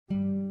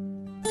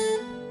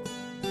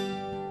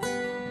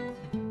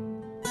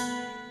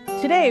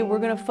Today we're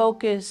going to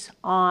focus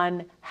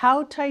on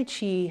how Tai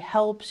Chi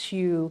helps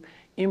you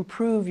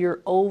improve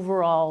your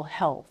overall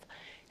health,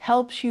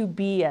 helps you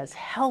be as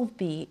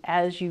healthy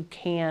as you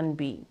can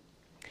be.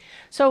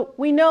 So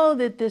we know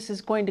that this is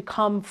going to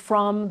come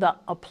from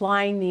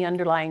applying the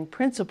underlying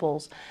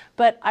principles,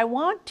 but I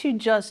want to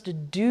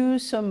just do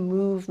some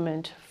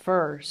movement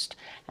first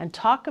and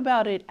talk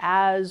about it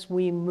as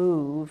we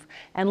move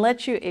and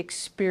let you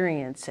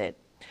experience it.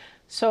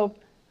 So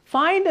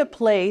find a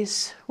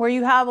place where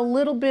you have a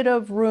little bit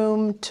of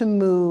room to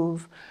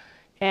move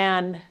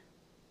and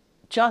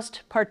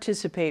just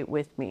participate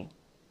with me.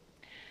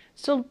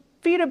 So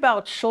feet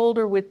about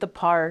shoulder width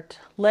apart,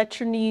 let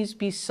your knees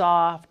be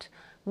soft,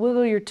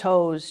 wiggle your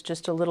toes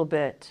just a little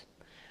bit.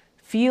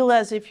 Feel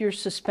as if you're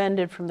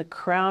suspended from the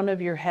crown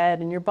of your head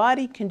and your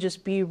body can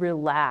just be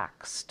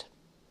relaxed.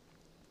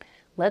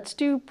 Let's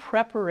do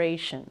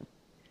preparation.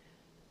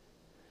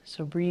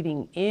 So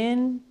breathing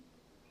in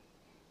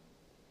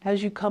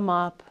as you come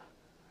up,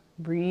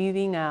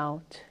 breathing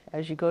out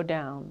as you go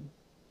down.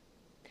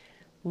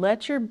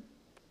 Let your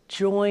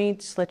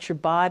joints, let your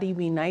body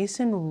be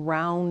nice and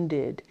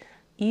rounded.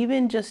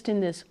 Even just in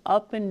this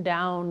up and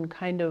down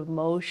kind of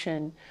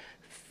motion,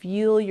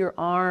 feel your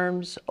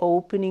arms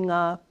opening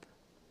up.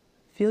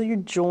 Feel your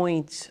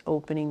joints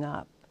opening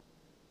up.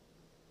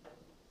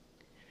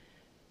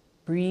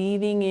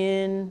 Breathing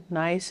in,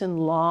 nice and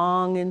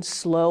long and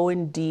slow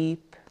and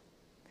deep.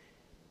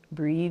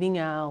 Breathing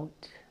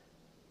out.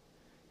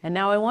 And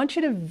now I want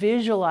you to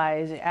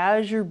visualize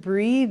as you're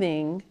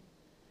breathing,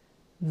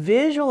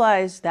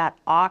 visualize that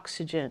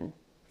oxygen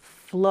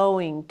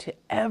flowing to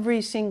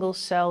every single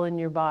cell in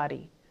your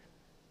body.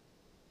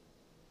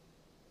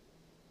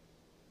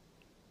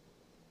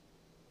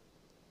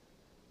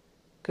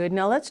 Good.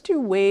 Now let's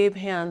do wave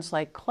hands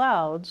like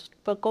clouds,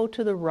 but go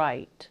to the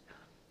right.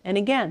 And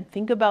again,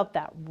 think about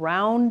that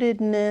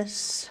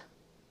roundedness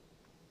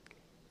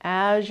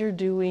as you're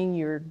doing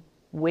your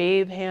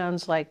wave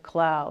hands like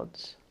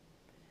clouds.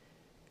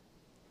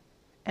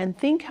 And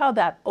think how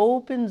that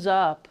opens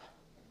up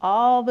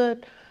all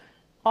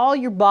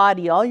your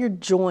body, all your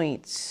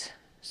joints,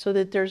 so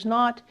that there's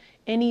not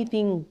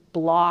anything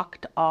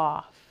blocked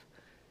off.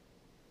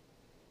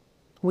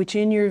 Which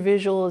in your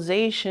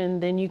visualization,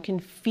 then you can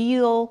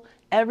feel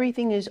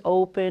everything is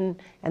open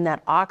and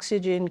that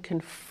oxygen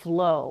can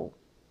flow.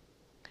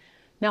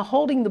 Now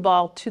holding the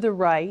ball to the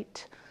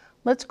right,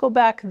 let's go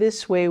back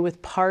this way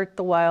with part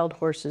the wild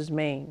horse's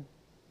mane.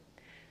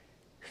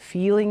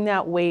 Feeling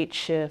that weight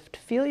shift.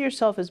 Feel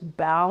yourself as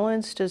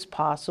balanced as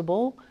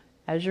possible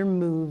as you're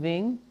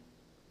moving.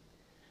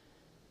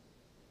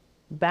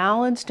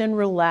 Balanced and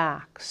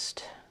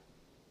relaxed.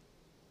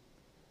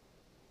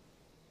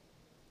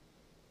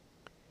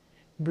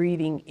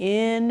 Breathing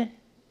in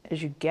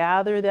as you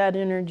gather that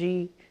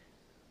energy,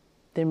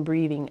 then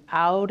breathing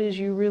out as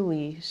you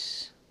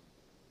release.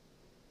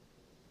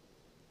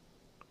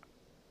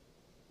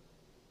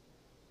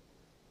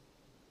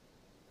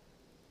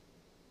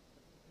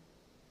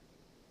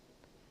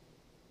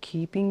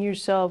 Keeping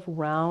yourself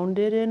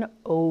rounded and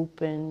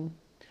open.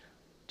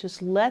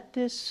 Just let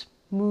this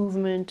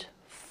movement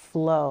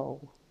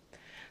flow.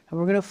 And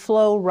we're going to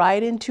flow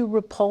right into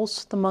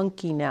Repulse the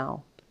Monkey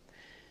now.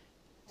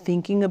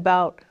 Thinking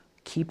about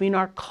keeping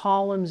our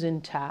columns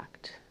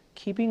intact,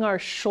 keeping our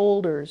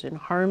shoulders in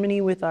harmony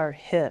with our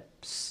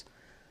hips.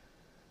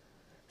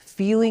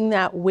 Feeling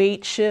that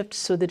weight shift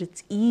so that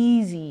it's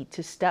easy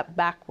to step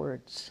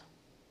backwards.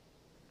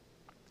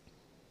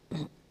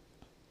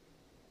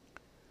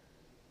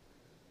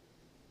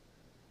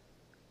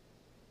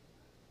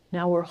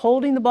 Now we're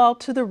holding the ball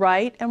to the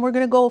right and we're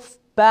going to go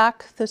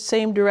back the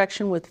same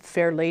direction with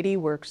Fair Lady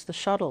Works the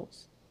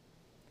Shuttles.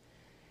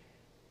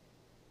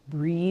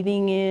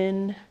 Breathing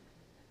in,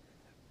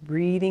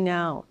 breathing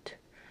out,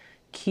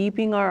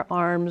 keeping our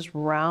arms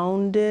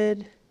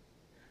rounded.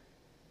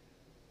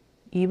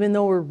 Even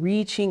though we're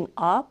reaching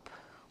up,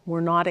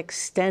 we're not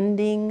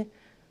extending,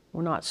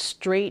 we're not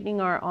straightening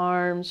our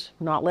arms,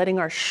 we're not letting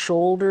our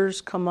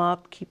shoulders come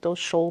up, keep those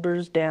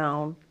shoulders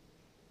down.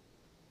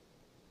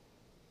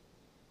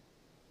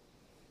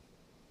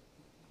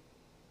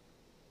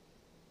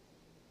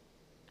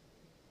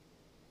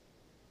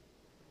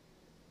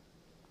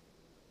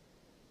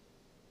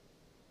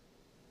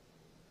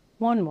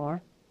 One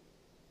more.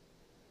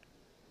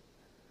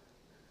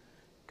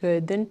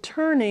 Good. Then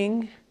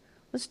turning,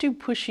 let's do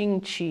pushing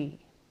chi.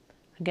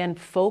 Again,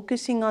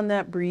 focusing on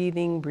that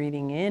breathing,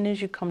 breathing in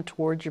as you come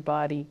towards your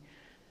body,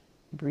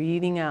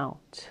 breathing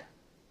out.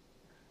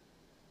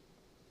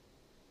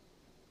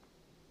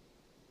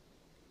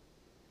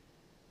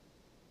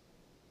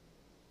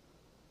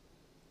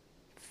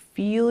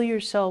 Feel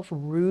yourself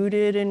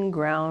rooted and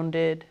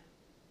grounded.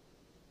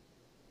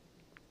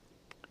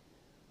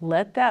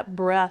 Let that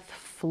breath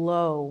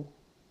flow.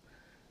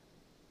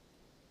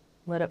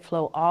 Let it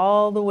flow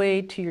all the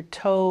way to your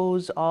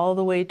toes, all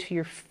the way to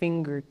your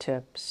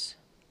fingertips.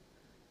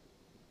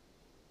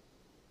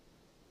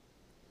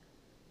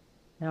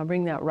 Now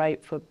bring that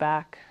right foot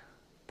back,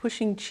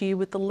 pushing chi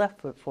with the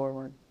left foot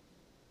forward.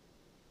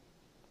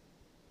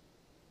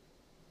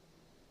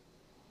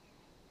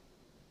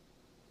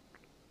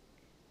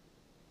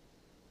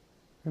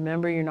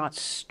 Remember, you're not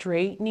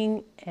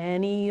straightening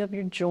any of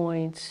your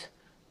joints.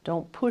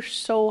 Don't push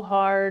so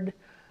hard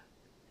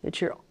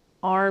that your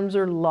arms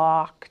are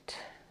locked.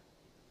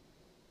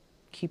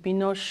 Keeping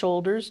those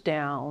shoulders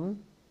down.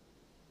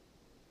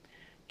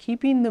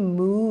 Keeping the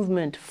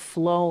movement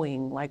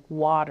flowing like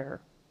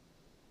water.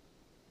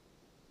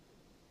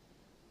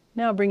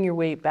 Now bring your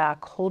weight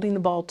back, holding the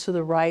ball to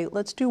the right.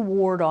 Let's do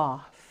ward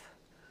off.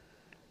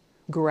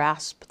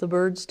 Grasp the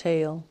bird's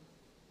tail.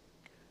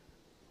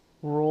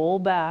 Roll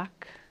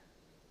back.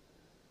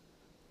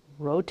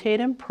 Rotate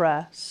and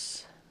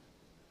press.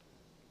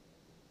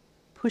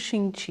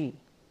 Pushing chi.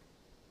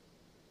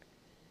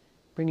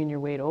 Bringing your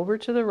weight over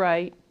to the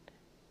right,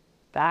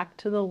 back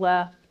to the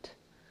left.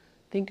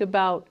 Think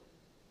about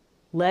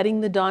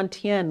letting the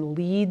dantian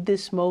lead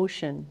this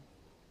motion,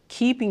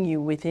 keeping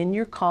you within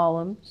your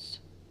columns.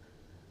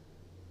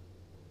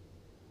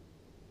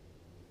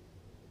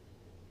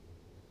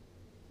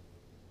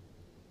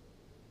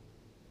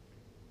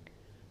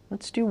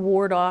 Let's do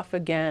ward off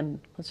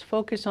again. Let's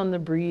focus on the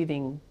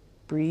breathing.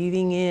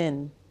 Breathing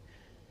in.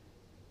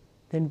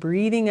 Then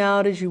breathing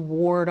out as you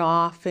ward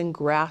off and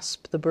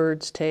grasp the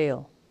bird's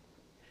tail.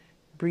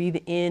 Breathe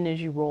in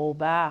as you roll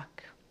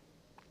back.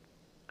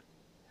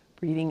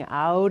 Breathing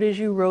out as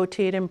you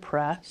rotate and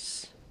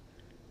press.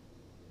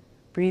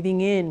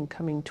 Breathing in,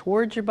 coming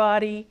towards your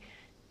body,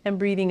 and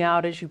breathing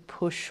out as you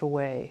push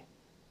away.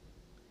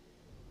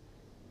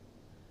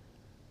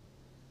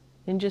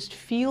 And just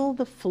feel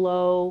the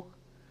flow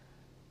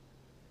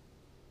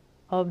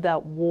of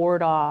that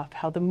ward off,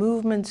 how the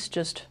movements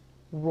just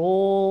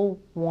roll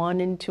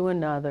one into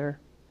another.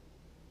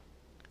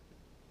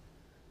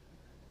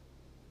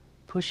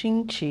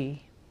 Pushing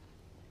chi.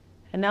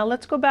 And now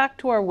let's go back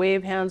to our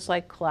wave hands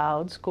like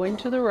clouds, going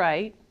to the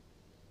right.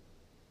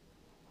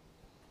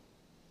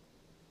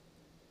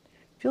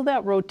 Feel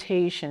that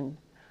rotation,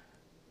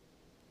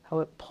 how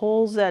it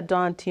pulls that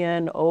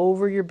dantian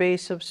over your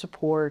base of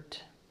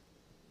support,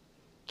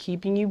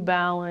 keeping you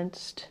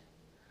balanced,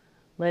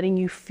 letting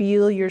you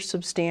feel your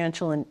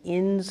substantial and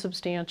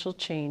insubstantial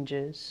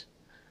changes.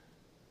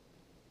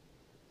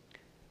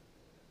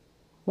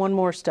 One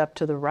more step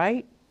to the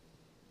right.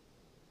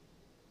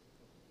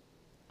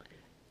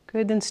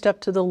 Good, then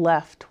step to the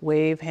left,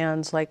 wave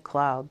hands like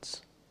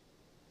clouds.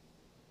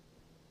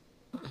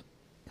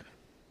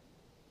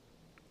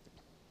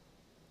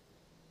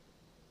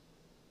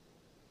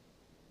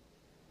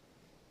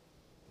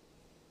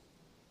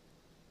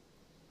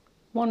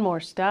 One more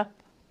step.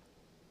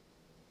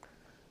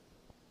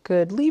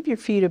 Good. Leave your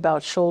feet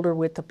about shoulder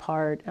width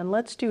apart, and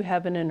let's do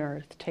heaven and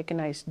earth. Take a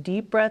nice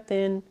deep breath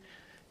in,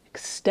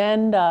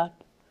 extend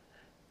up,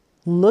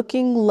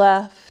 looking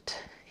left,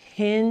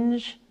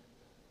 hinge,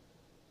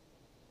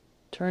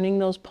 turning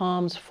those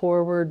palms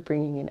forward,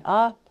 bringing it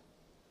up,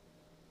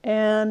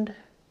 and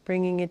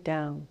bringing it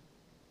down.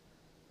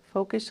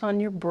 Focus on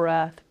your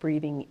breath,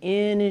 breathing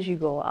in as you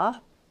go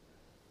up,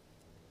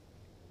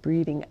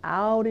 breathing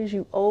out as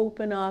you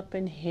open up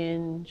and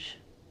hinge.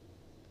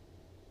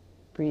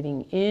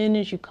 Breathing in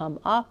as you come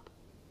up,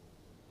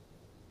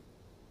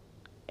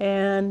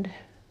 and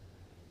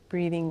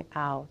breathing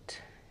out.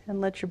 And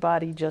let your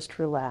body just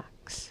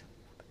relax.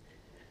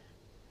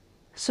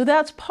 So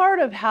that's part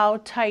of how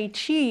Tai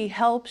Chi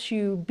helps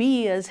you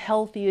be as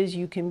healthy as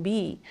you can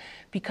be,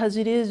 because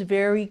it is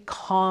very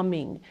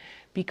calming,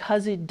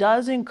 because it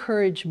does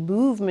encourage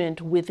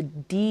movement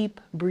with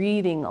deep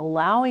breathing,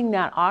 allowing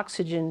that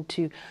oxygen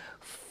to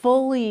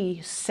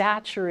fully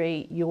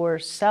saturate your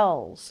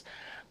cells.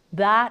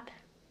 That,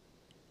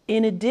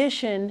 in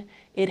addition,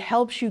 it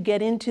helps you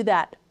get into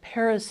that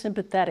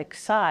parasympathetic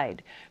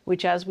side,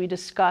 which, as we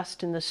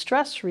discussed in the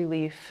stress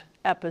relief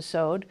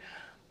episode,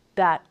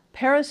 that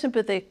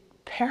parasympathetic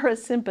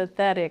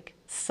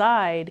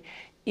side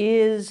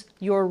is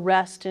your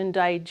rest and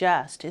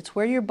digest. It's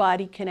where your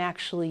body can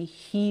actually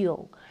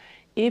heal.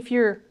 If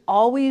you're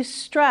always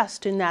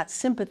stressed in that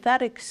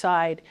sympathetic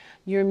side,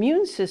 your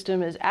immune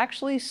system is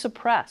actually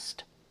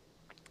suppressed,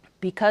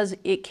 because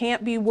it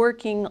can't be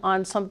working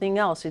on something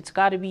else. It's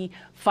got to be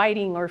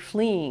fighting or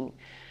fleeing.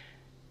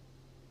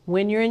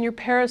 When you're in your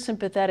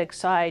parasympathetic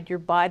side, your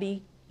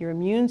body, your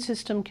immune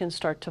system can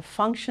start to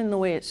function the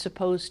way it's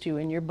supposed to,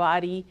 and your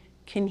body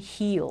can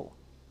heal.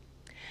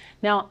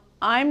 Now,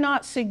 I'm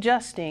not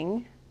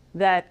suggesting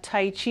that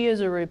Tai Chi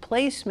is a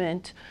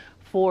replacement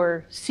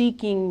for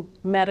seeking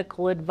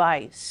medical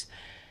advice.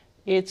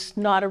 It's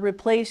not a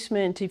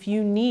replacement if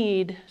you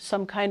need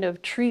some kind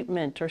of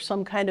treatment or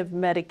some kind of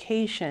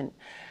medication.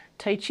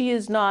 Tai Chi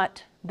is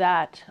not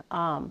that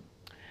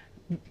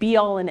be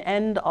all and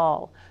end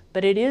all,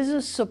 but it is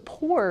a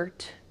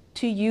support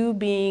to you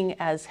being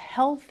as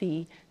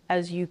healthy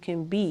as you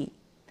can be.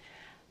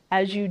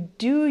 As you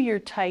do your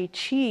Tai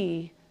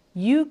Chi,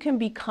 you can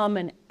become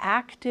an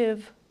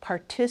active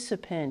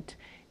participant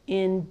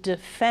in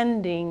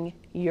defending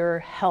your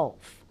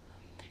health.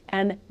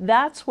 And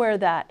that's where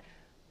that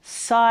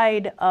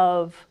side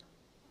of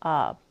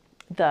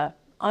the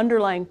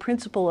underlying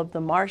principle of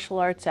the martial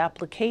arts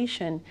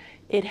application,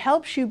 it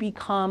helps you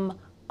become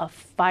a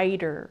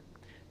fighter,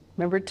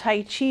 Remember,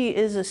 Tai Chi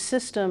is a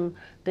system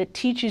that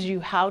teaches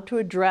you how to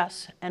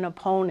address an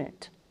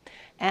opponent.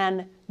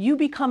 And you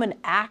become an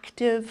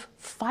active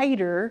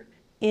fighter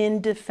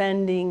in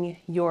defending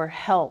your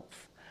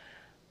health.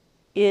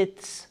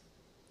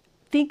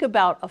 Think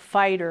about a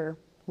fighter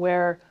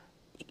where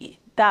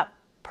that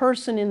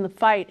person in the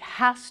fight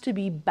has to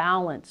be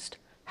balanced,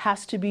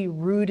 has to be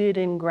rooted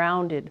and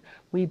grounded.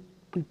 We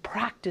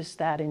practice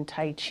that in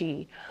Tai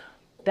Chi.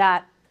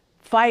 That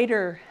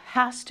fighter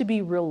has to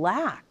be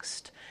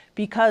relaxed,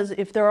 because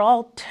if they're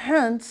all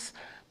tense,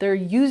 they're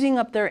using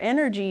up their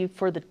energy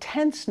for the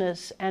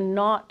tenseness and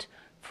not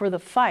for the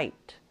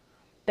fight.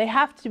 They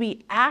have to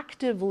be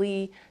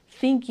actively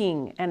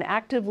thinking and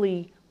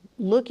actively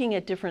looking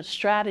at different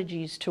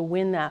strategies to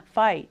win that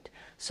fight.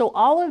 So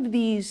all of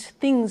these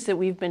things that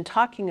we've been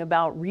talking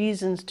about,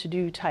 reasons to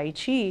do Tai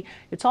Chi,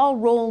 it's all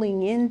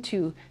rolling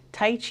into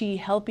Tai Chi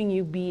helping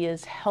you be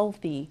as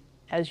healthy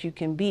as you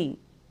can be.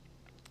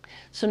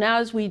 So now,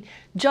 as we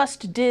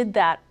just did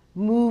that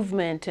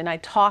movement and I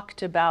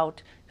talked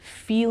about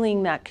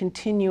feeling that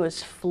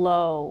continuous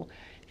flow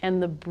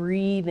and the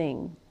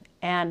breathing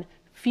and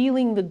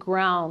feeling the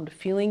ground,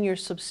 feeling your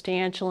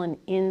substantial and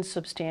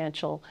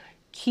insubstantial,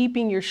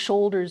 keeping your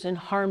shoulders in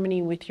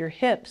harmony with your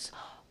hips,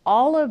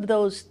 all of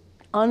those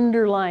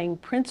underlying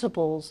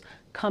principles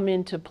come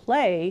into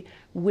play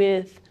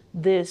with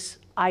this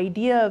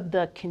idea of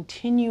the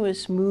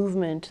continuous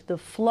movement, the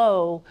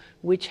flow,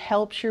 which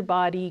helps your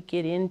body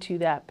get into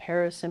that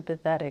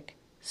parasympathetic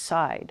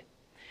side.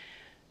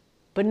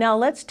 But now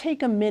let's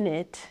take a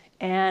minute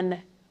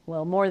and,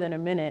 well, more than a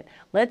minute,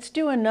 let's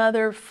do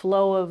another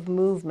flow of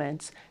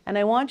movements. And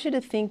I want you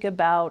to think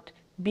about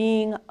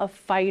being a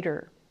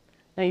fighter.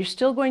 Now you're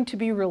still going to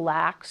be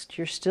relaxed.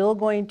 You're still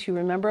going to,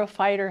 remember, a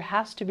fighter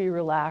has to be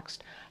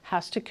relaxed,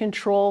 has to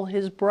control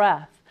his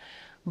breath.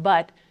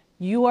 But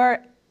you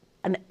are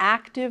an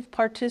active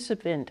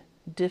participant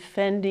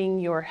defending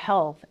your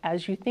health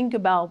as you think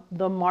about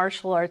the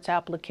martial arts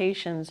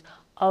applications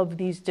of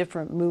these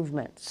different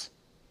movements.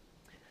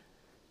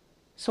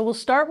 So we'll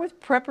start with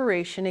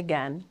preparation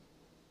again.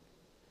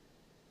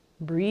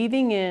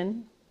 Breathing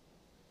in,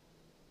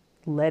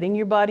 letting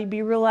your body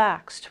be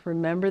relaxed.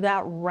 Remember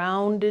that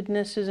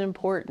roundedness is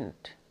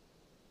important.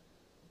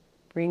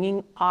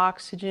 Bringing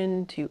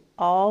oxygen to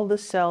all the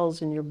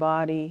cells in your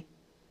body.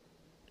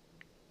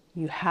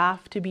 You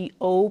have to be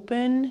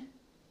open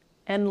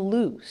and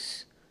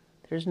loose.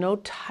 There's no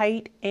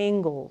tight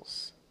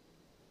angles.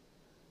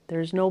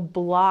 There's no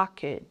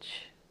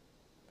blockage.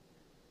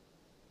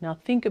 Now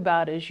think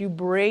about it as you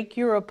break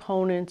your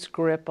opponent's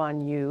grip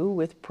on you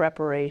with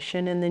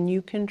preparation, and then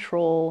you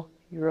control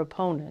your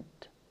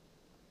opponent.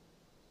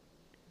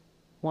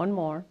 One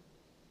more.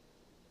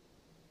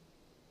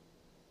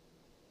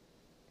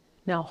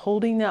 Now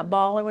holding that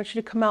ball, I want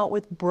you to come out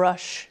with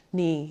brush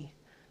knee.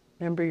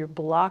 Remember, you're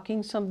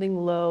blocking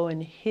something low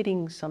and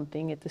hitting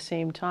something at the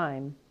same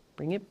time.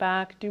 Bring it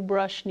back, do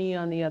brush knee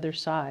on the other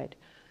side.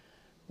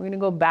 We're going to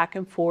go back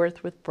and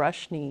forth with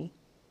brush knee.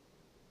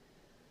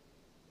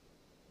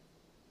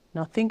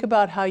 Now think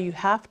about how you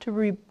have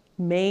to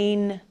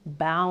remain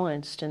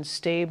balanced and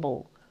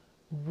stable,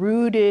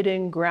 rooted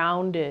and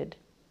grounded,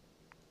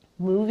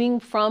 moving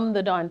from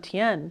the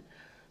dantian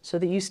so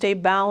that you stay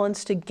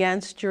balanced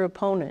against your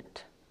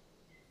opponent.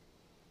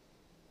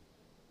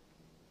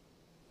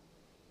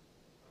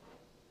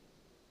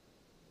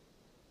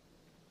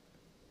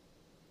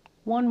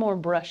 One more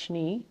brush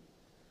knee.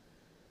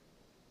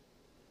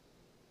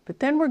 But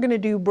then we're going to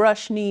do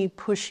brush knee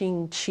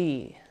pushing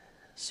chi.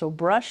 So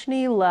brush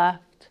knee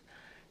left,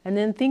 and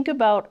then think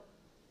about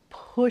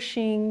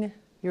pushing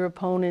your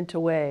opponent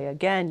away.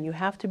 Again, you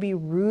have to be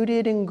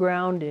rooted and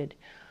grounded.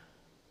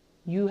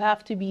 You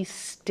have to be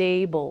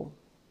stable.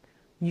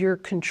 You're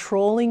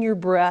controlling your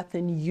breath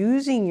and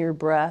using your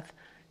breath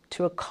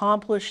to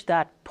accomplish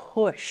that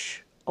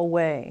push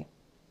away.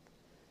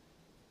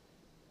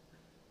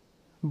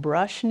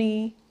 Brush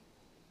knee,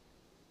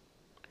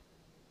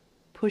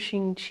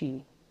 pushing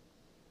chi.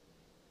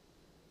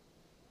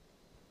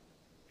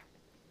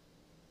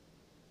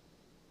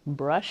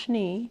 Brush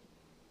knee,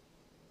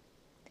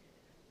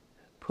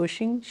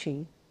 pushing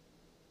chi.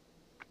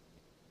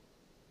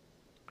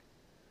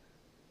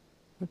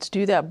 Let's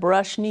do that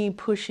brush knee,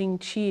 pushing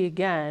chi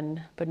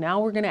again, but now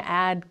we're going to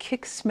add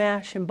kick,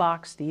 smash, and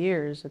box the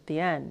ears at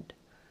the end.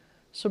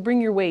 So bring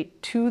your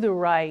weight to the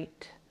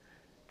right,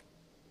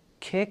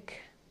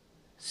 kick,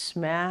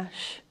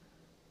 smash,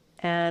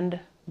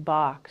 and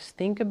box.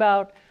 Think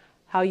about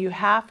how you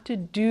have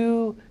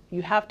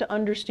to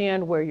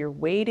understand where your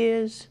weight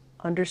is,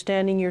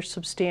 understanding your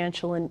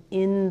substantial and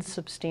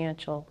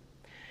insubstantial.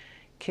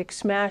 Kick,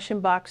 smash, and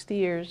box the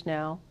ears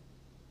now.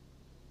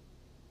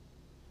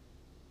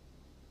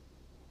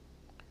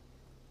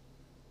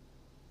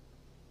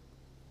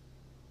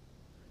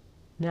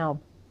 Now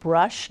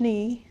brush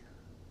knee,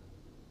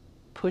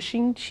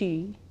 pushing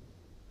chi,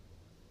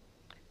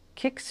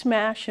 kick,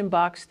 smash, and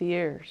box the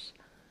ears.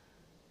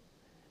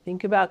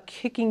 Think about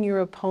kicking your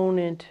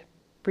opponent,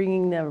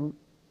 bringing their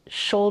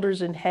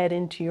shoulders and head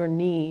into your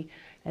knee,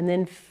 and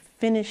then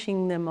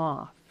finishing them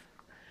off.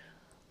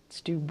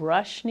 Let's do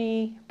brush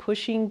knee,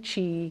 pushing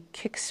chi,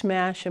 kick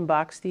smash and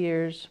box the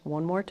ears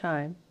one more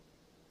time.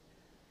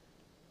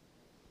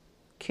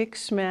 Kick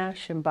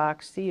smash and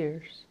box the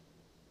ears.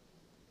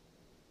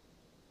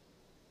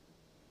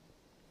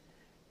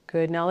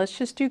 Good, now let's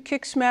just do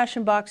kick smash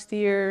and box the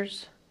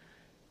ears.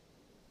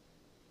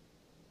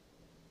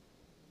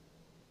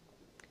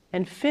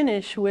 And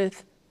finish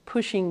with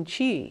pushing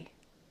chi.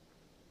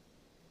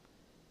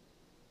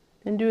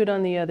 Then do it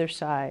on the other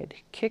side.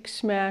 Kick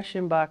smash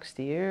and box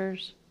the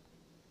ears.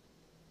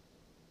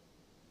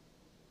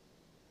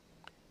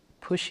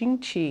 Pushing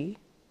chi.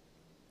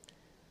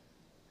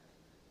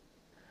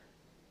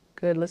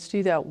 Good, let's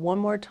do that one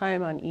more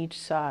time on each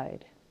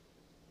side.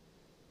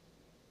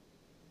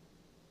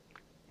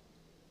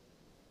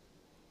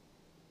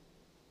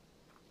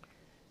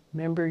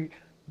 Remember,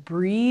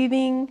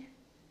 breathing,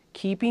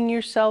 keeping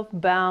yourself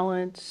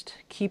balanced,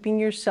 keeping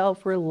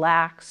yourself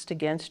relaxed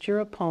against your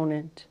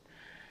opponent.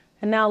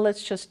 And now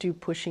let's just do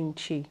pushing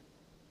chi.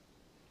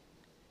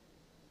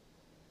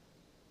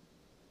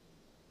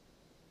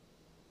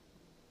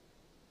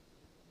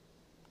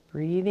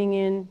 Breathing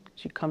in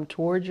as you come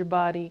towards your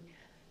body,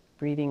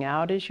 breathing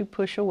out as you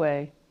push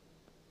away.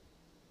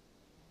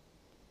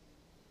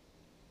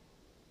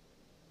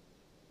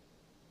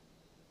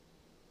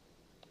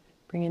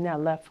 Bringing that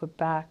left foot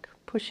back,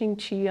 pushing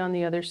chi on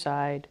the other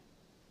side.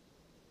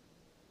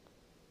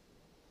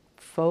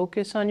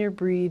 Focus on your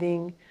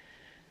breathing.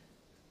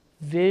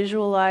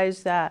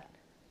 Visualize that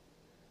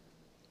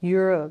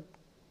you're a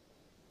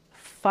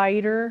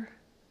fighter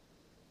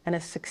and a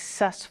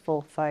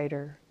successful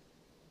fighter.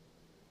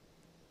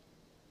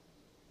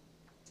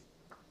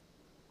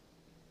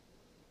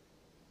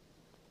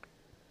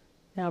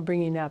 Now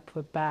bringing that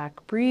foot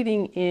back,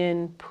 breathing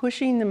in,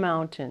 pushing the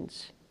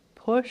mountains.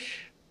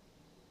 Push.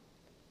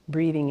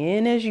 Breathing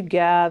in as you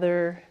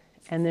gather,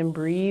 and then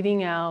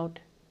breathing out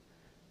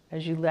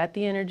as you let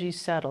the energy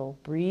settle.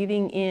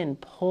 Breathing in,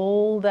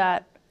 pull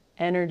that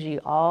energy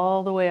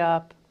all the way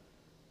up,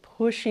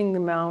 pushing the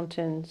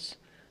mountains.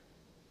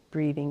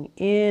 Breathing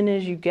in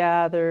as you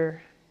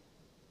gather,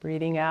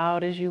 breathing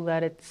out as you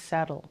let it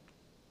settle.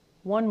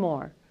 One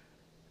more.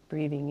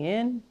 Breathing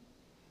in,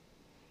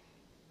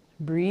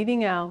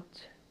 breathing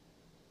out,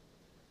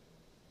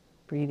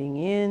 breathing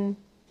in,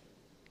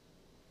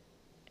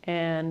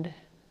 and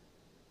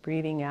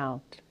breathing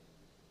out.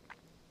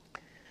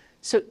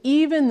 So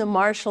even the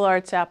martial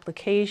arts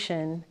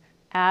application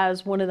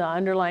as one of the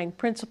underlying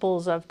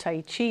principles of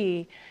Tai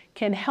Chi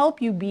can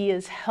help you be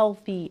as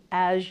healthy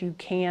as you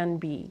can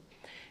be,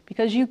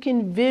 because you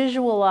can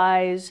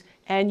visualize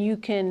and you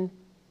can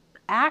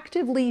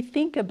actively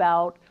think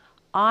about,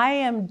 I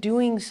am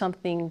doing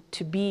something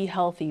to be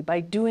healthy by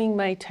doing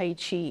my Tai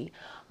Chi.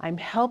 I'm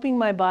helping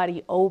my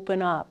body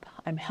open up.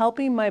 I'm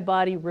helping my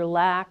body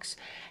relax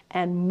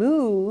and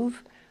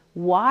move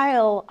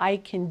while I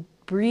can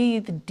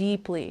breathe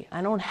deeply.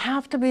 I don't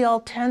have to be all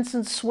tense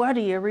and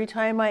sweaty every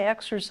time I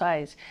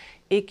exercise.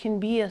 It can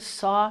be a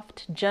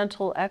soft,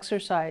 gentle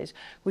exercise,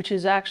 which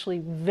is actually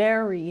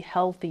very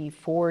healthy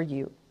for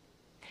you.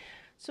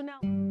 So now